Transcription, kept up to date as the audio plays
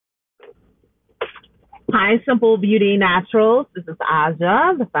Hi, Simple Beauty Naturals. This is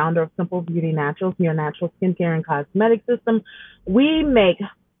Aja, the founder of Simple Beauty Naturals, your natural skincare and cosmetic system. We make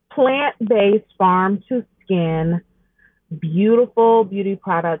plant-based farm to skin beautiful beauty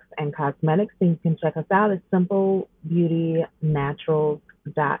products and cosmetics. And you can check us out at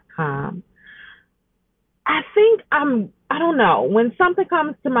simplebeautynaturals.com. I don't know, when something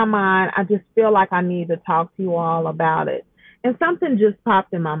comes to my mind, I just feel like I need to talk to you all about it. And something just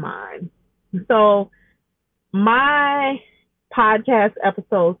popped in my mind. So, my podcast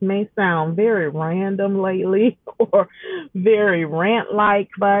episodes may sound very random lately or very rant like,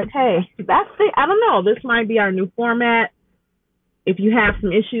 but hey, that's it. I don't know. This might be our new format. If you have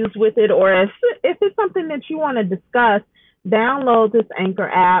some issues with it, or if it's something that you want to discuss, download this Anchor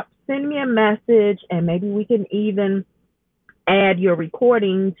app, send me a message, and maybe we can even add your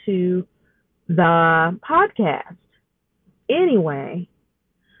recording to the podcast. Anyway,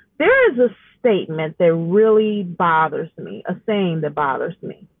 there is a statement that really bothers me, a saying that bothers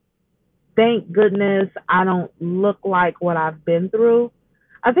me. Thank goodness I don't look like what I've been through.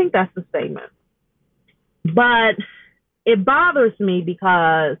 I think that's the statement. But it bothers me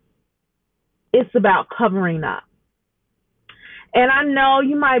because it's about covering up. And I know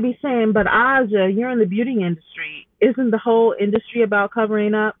you might be saying, but Aja, you're in the beauty industry. Isn't the whole industry about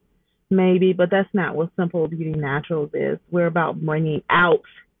covering up? Maybe, but that's not what Simple Beauty Naturals is. We're about bringing out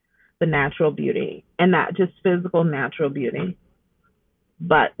the natural beauty and not just physical natural beauty.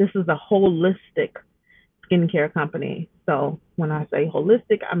 But this is a holistic skincare company. So when I say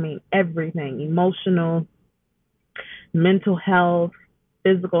holistic, I mean everything: emotional, mental health,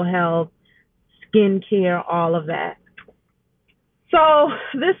 physical health, skincare, all of that. So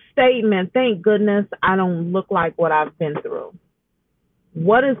this statement, thank goodness I don't look like what I've been through.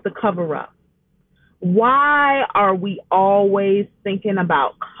 What is the cover up? Why are we always thinking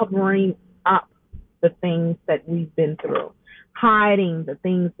about covering up the things that we've been through, hiding the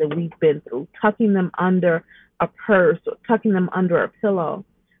things that we've been through, tucking them under a purse or tucking them under a pillow,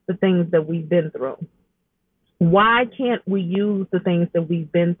 the things that we've been through? Why can't we use the things that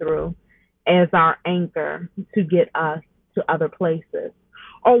we've been through as our anchor to get us to other places?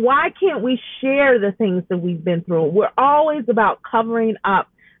 Or why can't we share the things that we've been through? We're always about covering up.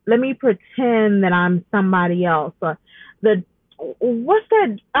 Let me pretend that I'm somebody else. What's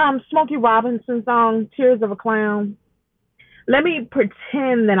that Smokey Robinson song, Tears of a Clown? Let me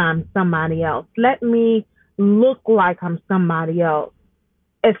pretend that I'm somebody else. Let me look like I'm somebody else.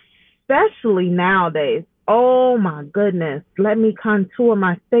 Especially nowadays. Oh my goodness. Let me contour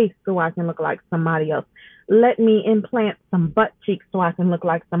my face so I can look like somebody else. Let me implant some butt cheeks so I can look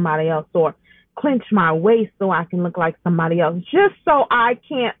like somebody else, or clench my waist so I can look like somebody else, just so I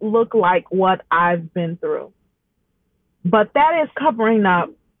can't look like what I've been through. But that is covering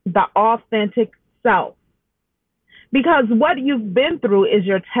up the authentic self. Because what you've been through is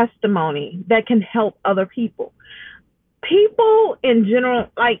your testimony that can help other people. People in general,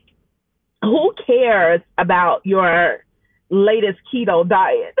 like, who cares about your latest keto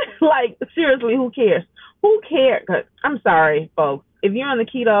diet? Like, seriously, who cares? Who cares? 'Cause I'm sorry, folks. If you're on the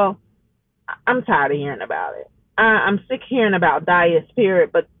keto, I'm tired of hearing about it. I'm sick hearing about diets,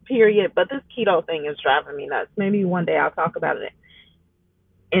 period. But this keto thing is driving me nuts. Maybe one day I'll talk about it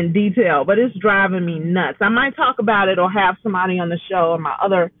in detail, but it's driving me nuts. I might talk about it or have somebody on the show or my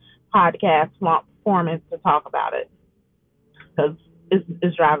other podcast performance to talk about it, because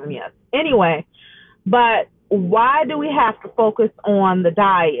it's driving me nuts. Anyway, but why do we have to focus on the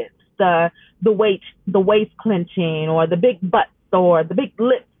diets, the waist clenching, or the big butts, or the big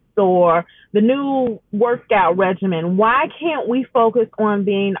lips, or the new workout regimen? Why can't we focus on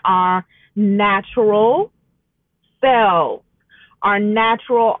being our natural selves, our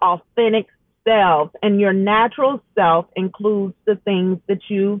natural, authentic selves? And your natural self includes the things that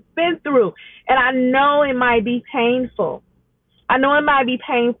you've been through. And I know it might be painful. I know it might be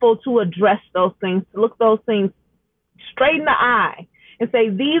painful to address those things, to look those things straight in the eye and say,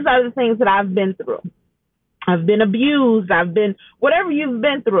 these are the things that I've been through. I've been abused. I've been, whatever you've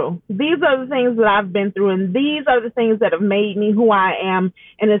been through, these are the things that I've been through, and these are the things that have made me who I am,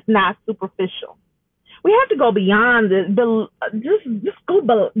 and it's not superficial. We have to go beyond it, just go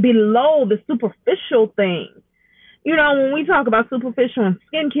below the superficial things. You know, when we talk about superficial and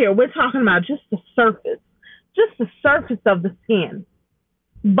skincare, we're talking about just the surface of the skin.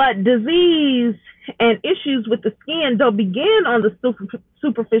 But disease and issues with the skin don't begin on the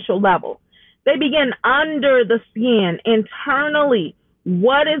superficial level. They begin under the skin, internally.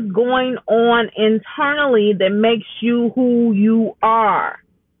 What is going on internally that makes you who you are?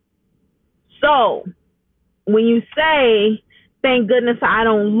 So, when you say thank goodness I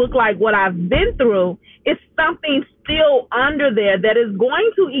don't look like what I've been through. It's something still under there that is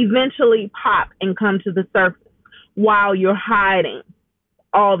going to eventually pop and come to the surface while you're hiding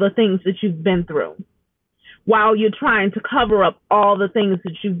all the things that you've been through, while you're trying to cover up all the things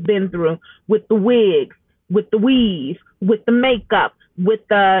that you've been through with the wigs, with the weave, with the makeup, with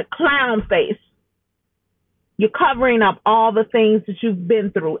the clown face. You're covering up all the things that you've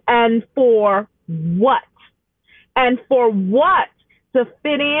been through. And for what? And for what? To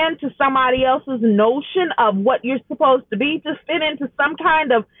fit into somebody else's notion of what you're supposed to be, to fit into some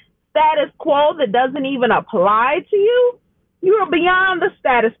kind of status quo that doesn't even apply to you? You're beyond the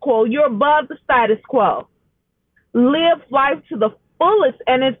status quo. You're above the status quo. Live life to the fullest.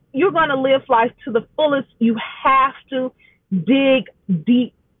 And if you're going to live life to the fullest, you have to dig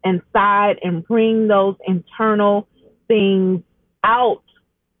deep inside and bring those internal things out.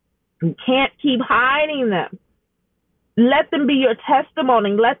 You can't keep hiding them. Let them be your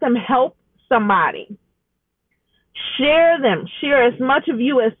testimony. Let them help somebody. Share them. Share as much of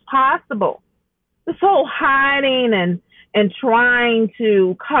you as possible. This whole hiding and trying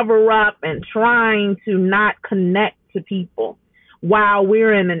to cover up and trying to not connect to people while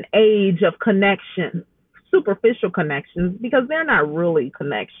we're in an age of connection, superficial connections, because they're not really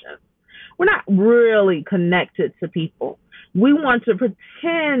connections. We're not really connected to people. We want to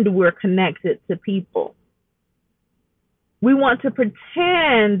pretend we're connected to people. We want to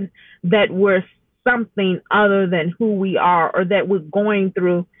pretend that we're something other than who we are, or that we're going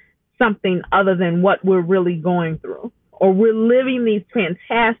through something other than what we're really going through, or we're living these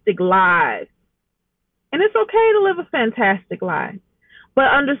fantastic lives. And it's okay to live a fantastic life, but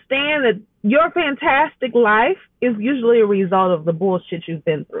understand that your fantastic life is usually a result of the bullshit you've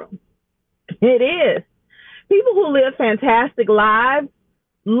been through. It is. People who live fantastic lives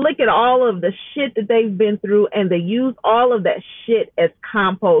look at all of the shit that they've been through, and they use all of that shit as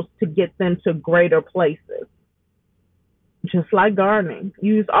compost to get them to greater places. Just like gardening.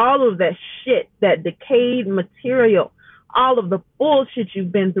 Use all of that shit, that decayed material, all of the bullshit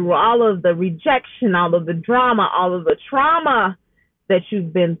you've been through, all of the rejection, all of the drama, all of the trauma that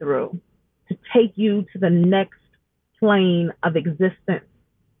you've been through, to take you to the next plane of existence.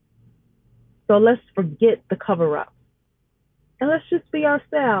 So let's forget the cover-up. And let's just be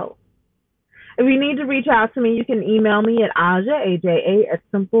ourselves. If you need to reach out to me, you can email me at Aja, AJA, at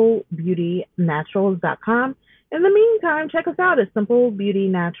simplebeautynaturals.com. In the meantime, check us out at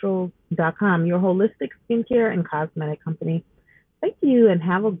simplebeautynaturals.com, your holistic skincare and cosmetic company. Thank you, and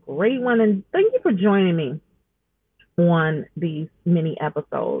have a great one. And thank you for joining me on these mini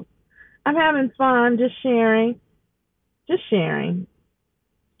episodes. I'm having fun just sharing.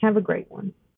 Have a great one.